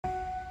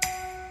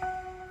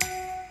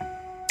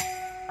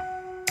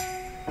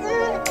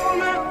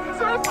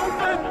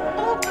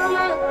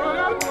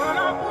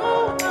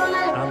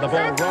And the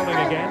ball rolling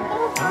again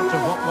after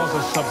what was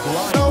a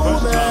sublime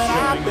first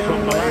half showing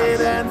from the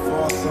lads.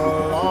 For so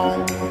long,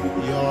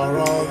 you're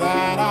all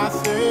that I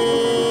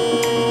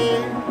see.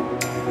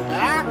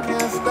 I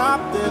can't stop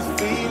this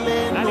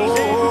feeling. And No, he's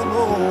in.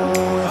 no,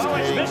 it's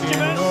taking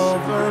mischievous.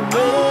 over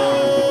me.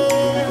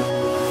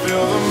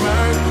 Feel the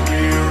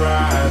mercury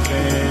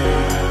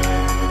rising.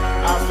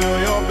 I feel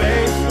your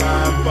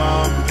baseline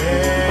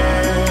bumping.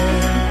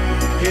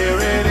 Hear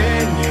it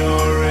in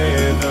your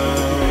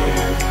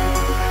rhythm.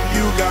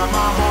 You got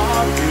my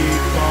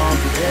heartbeat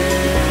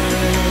pumping.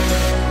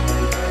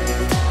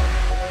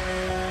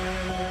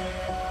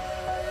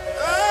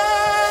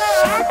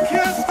 I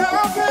can't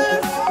stop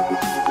it.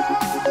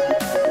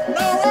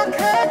 No, I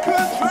can't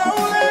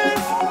control it.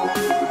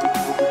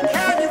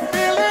 Can you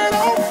feel it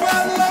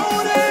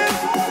overloading?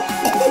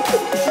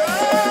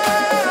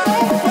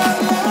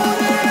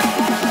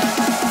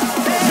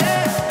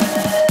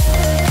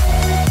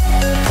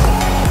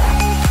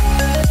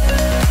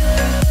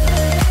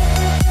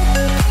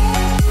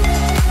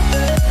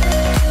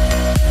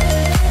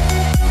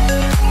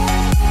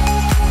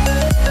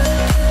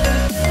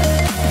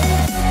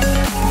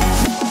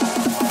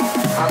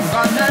 I'm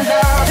gonna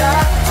love ya,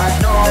 I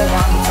know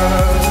I'm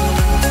good.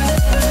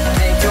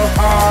 Make your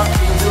heart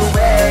feel the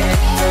way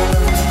it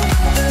should.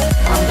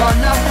 I'm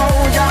gonna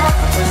hold ya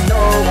when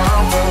no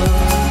one will.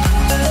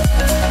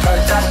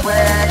 'Cause I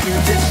swear you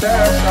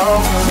deserve so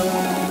good.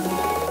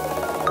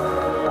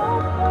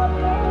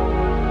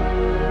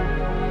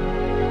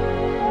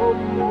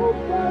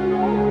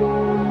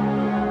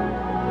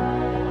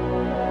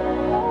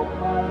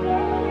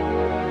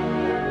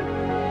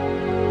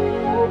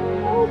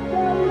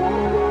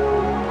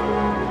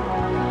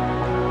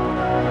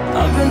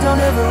 I've been down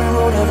every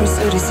road, every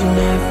city, seen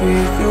every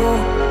view.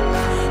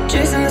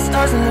 Chasing the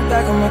stars in the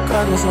back of my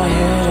car, guess I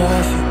hit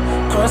a few.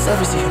 Cross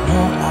every sea, you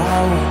know I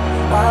would.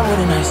 Why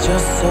wouldn't I? It's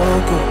just so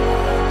good.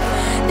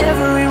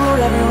 Every road,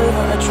 every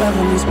river I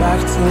travel leads back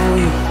to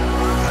you.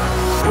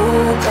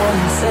 Oh,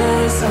 darling, say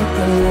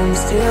something, let me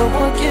steal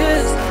one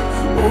kiss.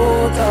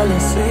 Oh,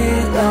 darling,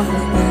 sweet love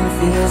when it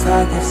feels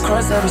like this.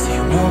 Cross every sea,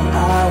 you know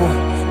I would.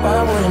 Why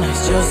wouldn't I?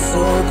 It's just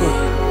so good.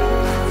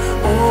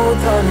 Oh,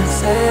 darling,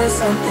 say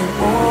something,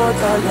 oh,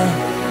 darling.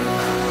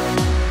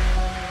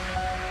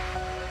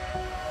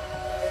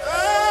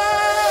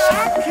 I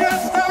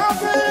can't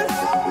stop it.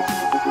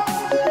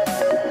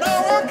 No,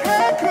 I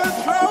can't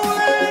control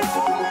it.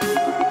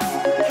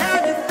 Can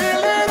you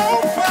feel it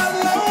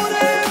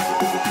overloading?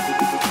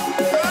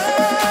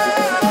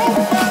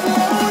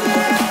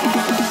 Overloading.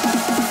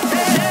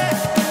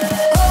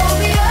 Hold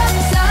me up,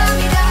 tie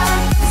me down,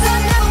 'cause I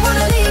never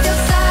wanna leave your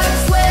side.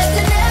 Swear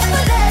to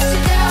never let you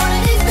down,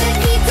 and it's been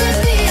keeping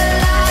me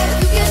alive.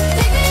 You can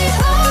take me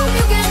home,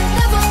 you can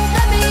never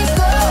let me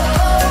go.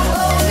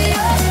 Hold me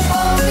up,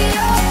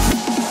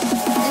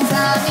 and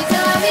tie me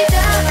down,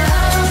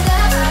 down.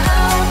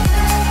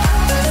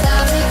 And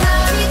tie me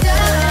down,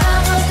 down.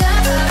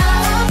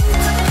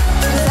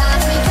 And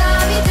tie me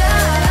down,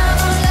 down.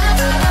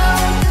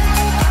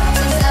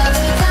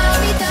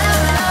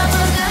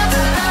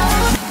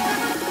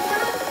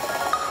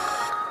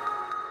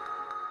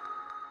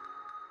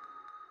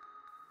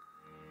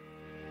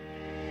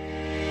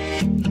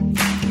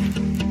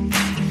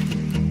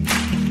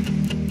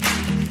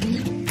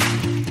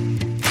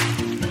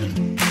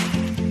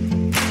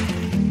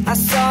 I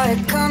saw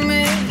it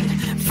coming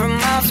from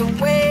miles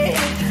away.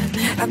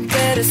 I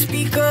better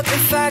speak up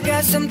if I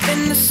got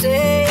something to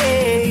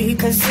say.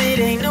 'Cause it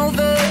ain't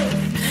over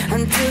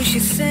until she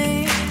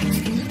sings.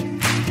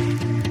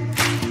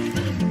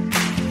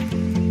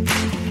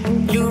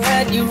 You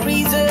had your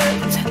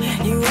reasons,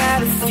 you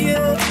had a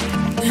few,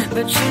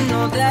 but you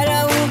know that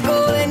I will go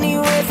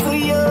anywhere for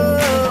you.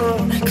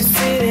 'Cause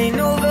it ain't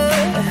over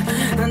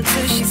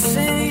until she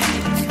sings.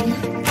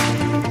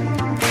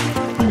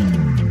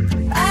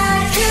 I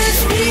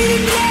just need to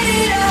get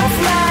it off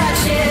my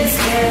chest.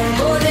 Yeah,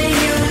 more than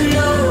you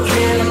know.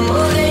 Yeah,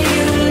 more than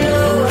you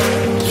know.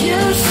 You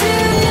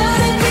should know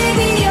that,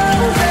 baby,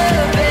 you're the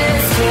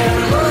best. Yeah,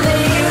 more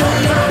than you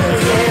know.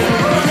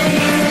 Yeah, more than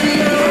you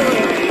know.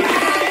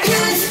 I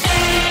just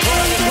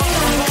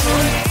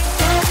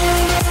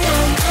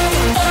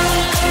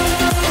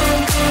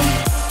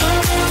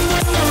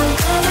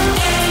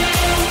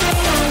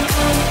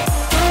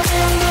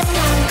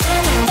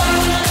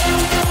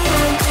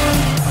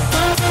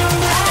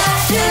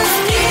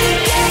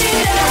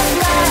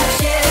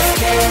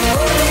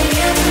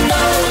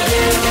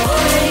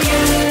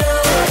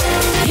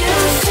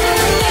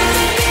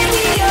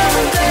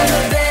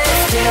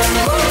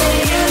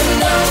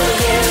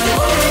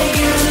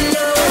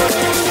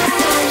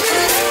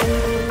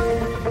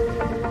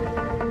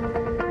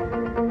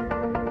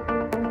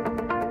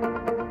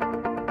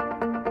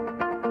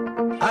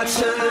I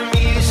turn the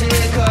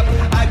music up,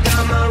 I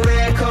got my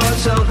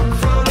records on.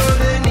 From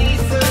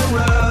underneath the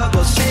rug,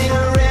 I'll sing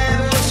a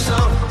rebel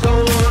song.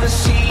 Don't wanna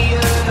see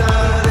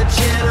another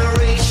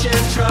generation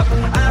drop.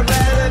 I'd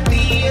rather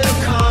be a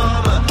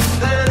comma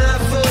than a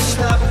full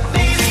stop.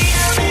 Baby,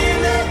 I'm in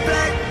the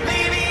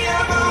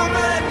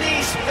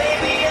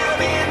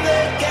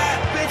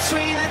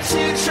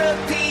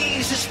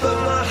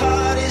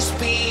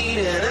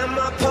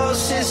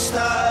to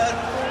start.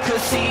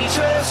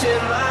 Cathedrals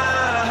in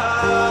my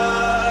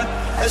heart.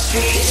 A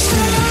street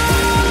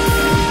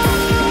start.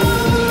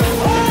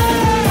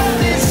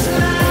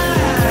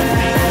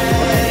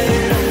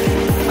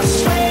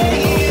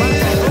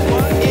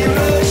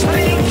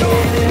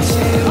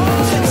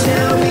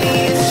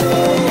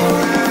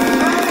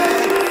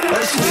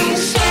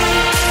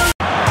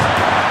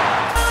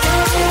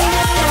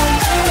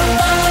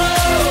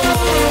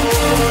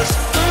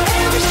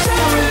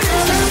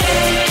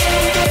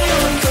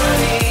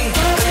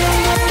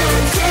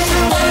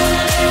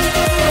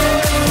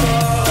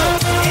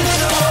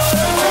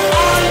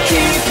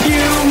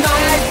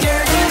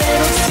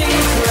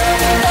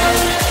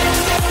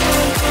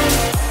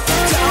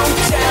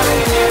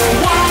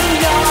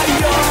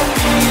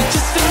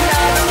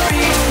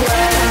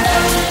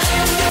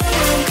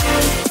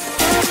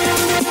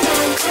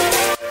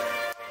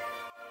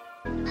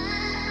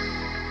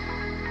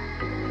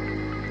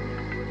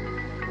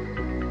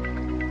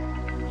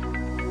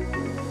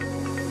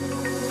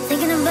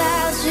 Thinking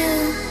about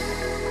you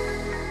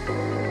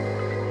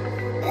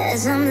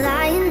as I'm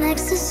lying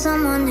next to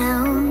someone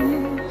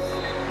else,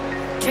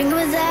 drinking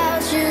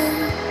without you.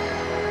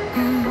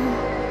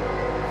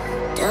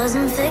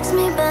 Doesn't fix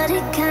me, but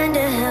it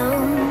kinda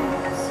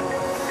helps.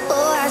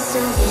 Oh, I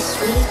still wish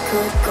we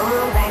could go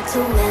back to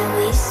where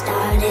we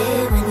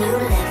started, when you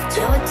left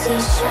your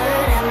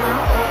t-shirt at my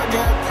old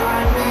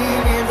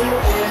apartment. Have you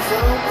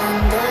ever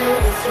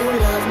wondered if you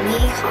love me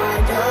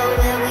harder?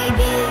 Where we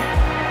be?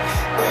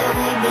 Where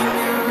we be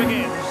now?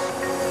 Begins.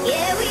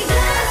 Yeah, we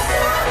got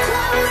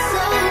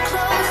so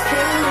close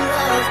to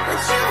love, but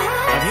you had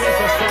And here's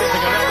the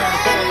starting 11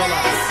 for the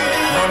last.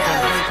 Martin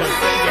Peter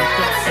Sagan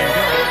stops and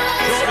goes.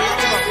 Jordi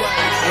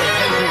overplays with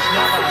Jesus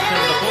Navas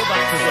in the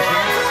fullback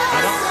position.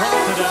 And up front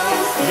today,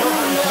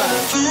 Johan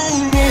Cruyff.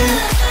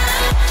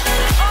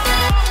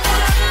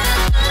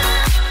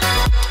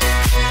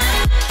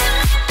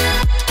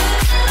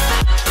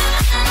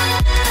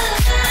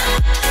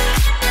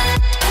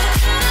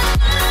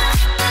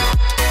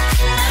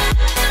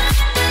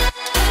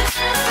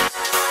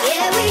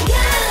 Yeah, we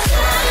got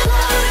so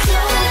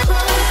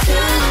close to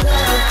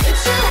love, but you had to go and mess it up.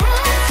 Was it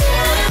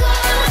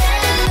all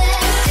too much,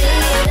 or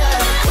just not enough?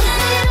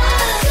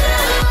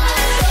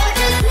 Where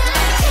we got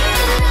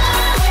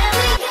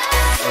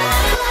so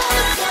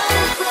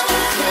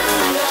close to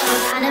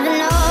love. I never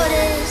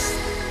noticed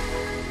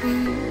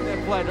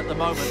They're played at the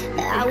moment.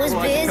 I was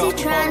busy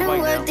trying to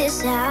work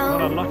this Not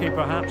out. unlucky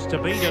perhaps to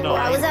be denied.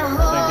 Why was I They've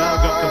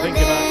now got to think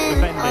about holding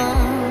defending. on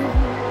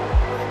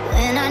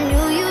when I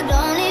knew you'd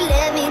only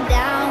let me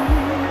down?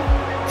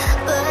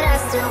 But I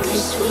still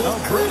wish we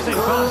could bruising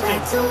go past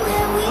back him. to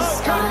where we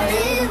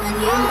started, when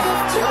you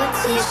left your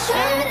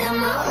t-shirt at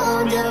my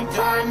old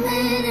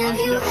apartment. Have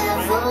you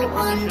ever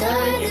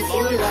wondered if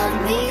you love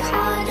me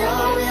harder?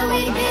 Where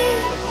we be?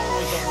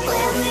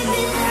 Where we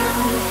be now?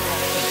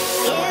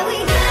 Yeah, we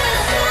got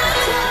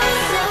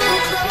so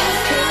close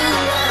to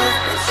love,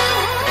 but you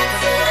had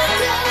to go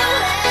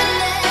and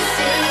mess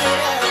it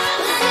up.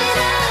 Was it all too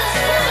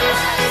much, or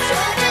just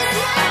not enough?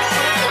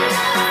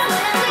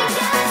 Where we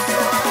got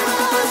so close to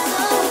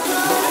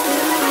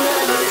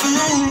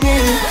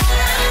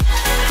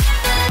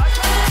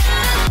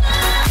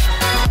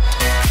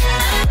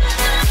love.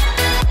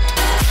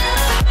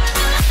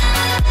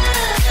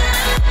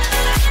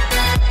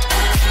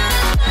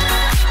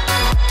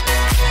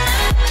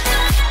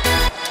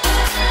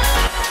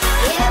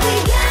 Yeah, we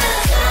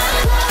got so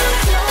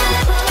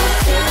close to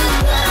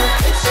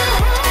love, but you had to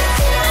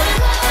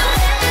go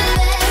and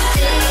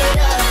mess it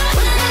up.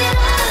 Was it all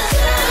too much,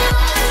 or just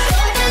not enough?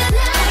 Where we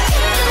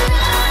got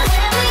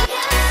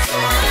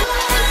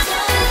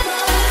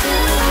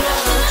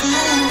so close to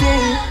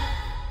love.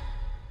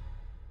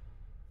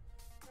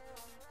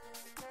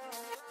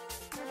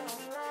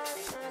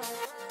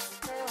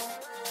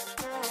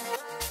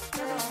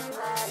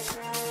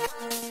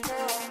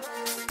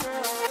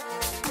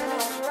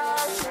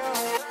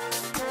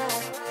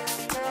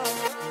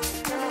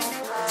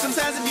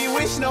 Sometimes I be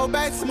wishing all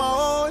back to my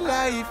old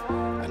life.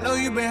 I know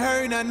you've been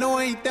hurting, I know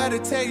I ain't thought to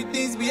tell you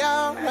things be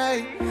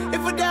alright.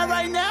 If I die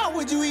right now,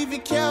 would you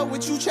even care?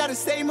 Would you try to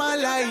save my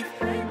life?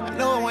 I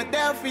know I want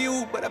that for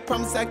you, but I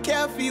promise I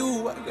care for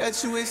you. I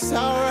got you, it's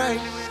alright.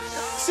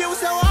 Shit was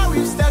so hard, we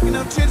was stuck in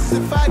them trenches.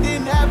 If I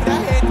didn't have it,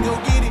 I had to go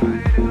get it.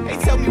 They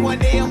told me one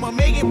day I'ma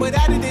make it, but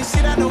out of this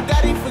shit, I know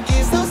God ain't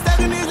forget. So stuck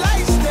in this life.